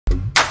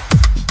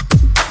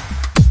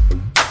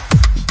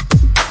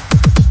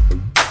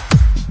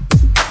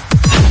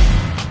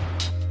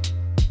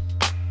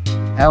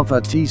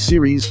Alpha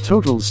T-Series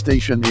Total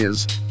Station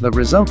is the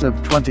result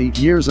of 20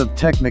 years of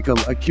technical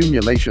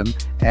accumulation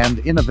and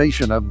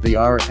innovation of the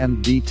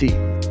R&D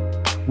team,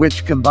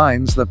 which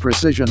combines the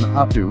precision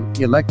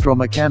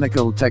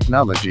opto-electromechanical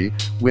technology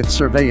with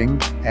surveying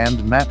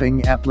and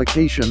mapping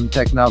application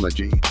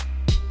technology.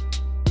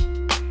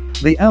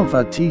 The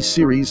Alpha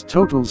T-Series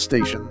Total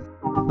Station.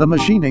 The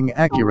machining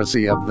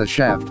accuracy of the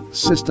shaft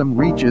system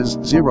reaches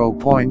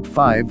 0.5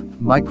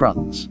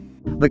 microns.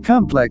 The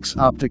complex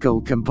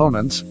optical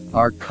components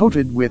are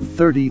coated with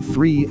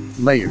 33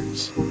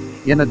 layers.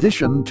 In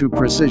addition to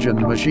precision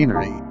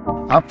machinery,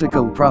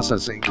 optical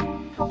processing,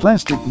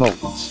 plastic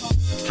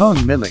molds,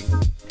 tongue milling,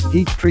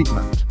 heat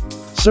treatment,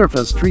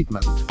 surface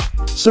treatment,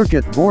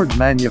 circuit board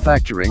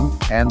manufacturing,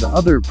 and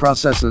other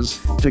processes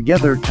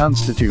together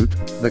constitute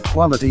the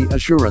quality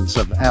assurance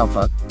of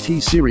Alpha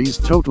T-Series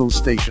Total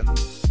Station.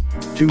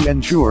 To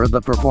ensure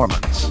the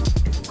performance,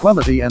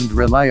 quality and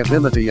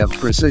reliability of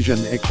precision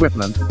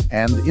equipment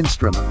and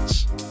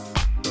instruments,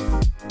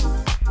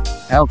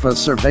 Alpha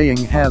Surveying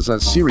has a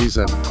series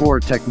of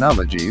core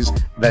technologies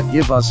that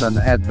give us an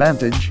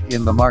advantage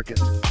in the market.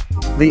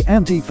 The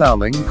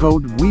anti-fouling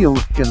code wheel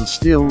can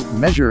still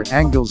measure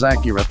angles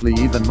accurately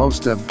even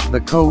most of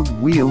the code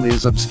wheel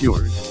is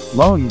obscured.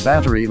 Long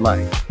battery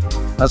life.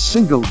 A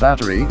single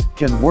battery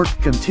can work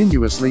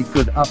continuously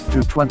good up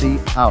to 20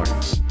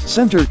 hours.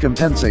 Center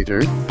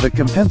compensator. The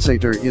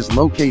compensator is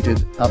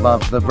located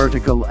above the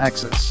vertical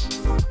axis,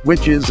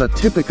 which is a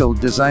typical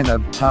design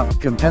of top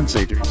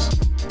compensators.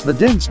 The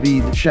dense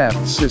bead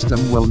shaft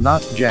system will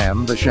not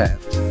jam the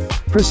shaft.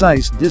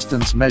 Precise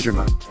distance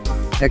measurement.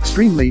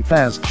 Extremely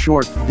fast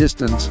short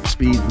distance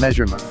speed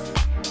measurement,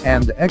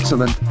 and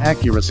excellent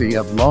accuracy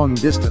of long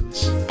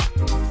distance.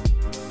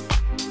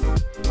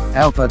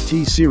 Alpha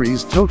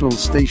T-Series Total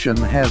Station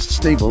has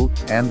stable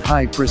and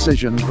high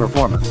precision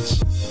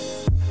performance.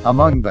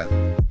 Among them,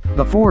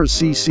 the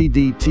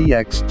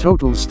 4CCD-TX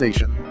Total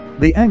Station.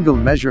 The angle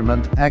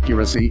measurement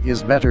accuracy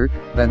is better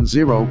than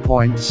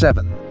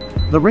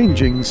 0.7. The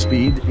ranging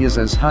speed is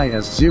as high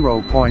as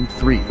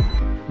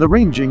 0.3. The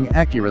ranging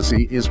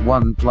accuracy is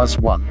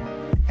 1+1.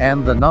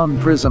 And the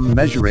non-prism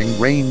measuring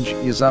range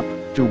is up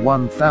to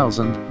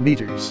 1,000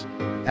 meters.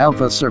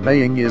 Alpha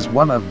Surveying is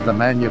one of the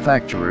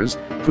manufacturers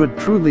could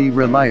truly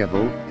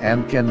reliable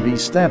and can be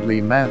stably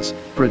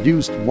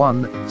mass-produced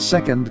 1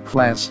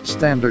 second-class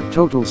standard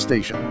total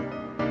station.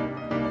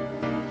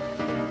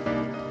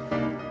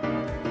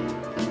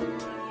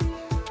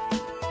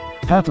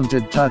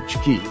 Patented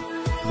touch key,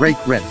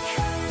 brake wrench,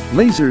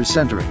 laser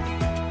centering,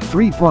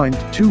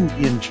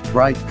 3.2-inch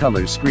bright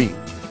color screen,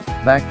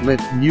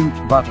 backlit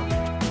mute button,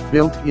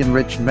 built-in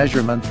rich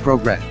measurement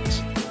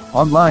programs,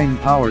 online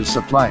power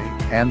supply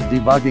and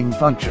debugging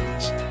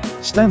functions,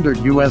 standard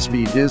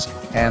USB disk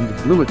and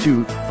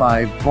Bluetooth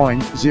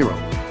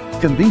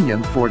 5.0,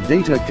 convenient for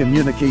data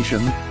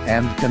communication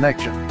and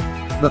connection.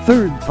 The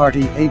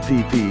third-party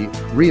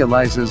app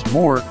realizes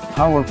more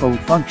powerful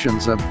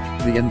functions of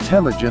the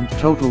intelligent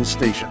total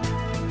station.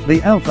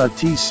 The Alpha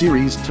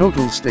T-Series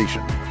Total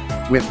Station,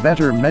 with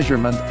better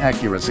measurement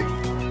accuracy.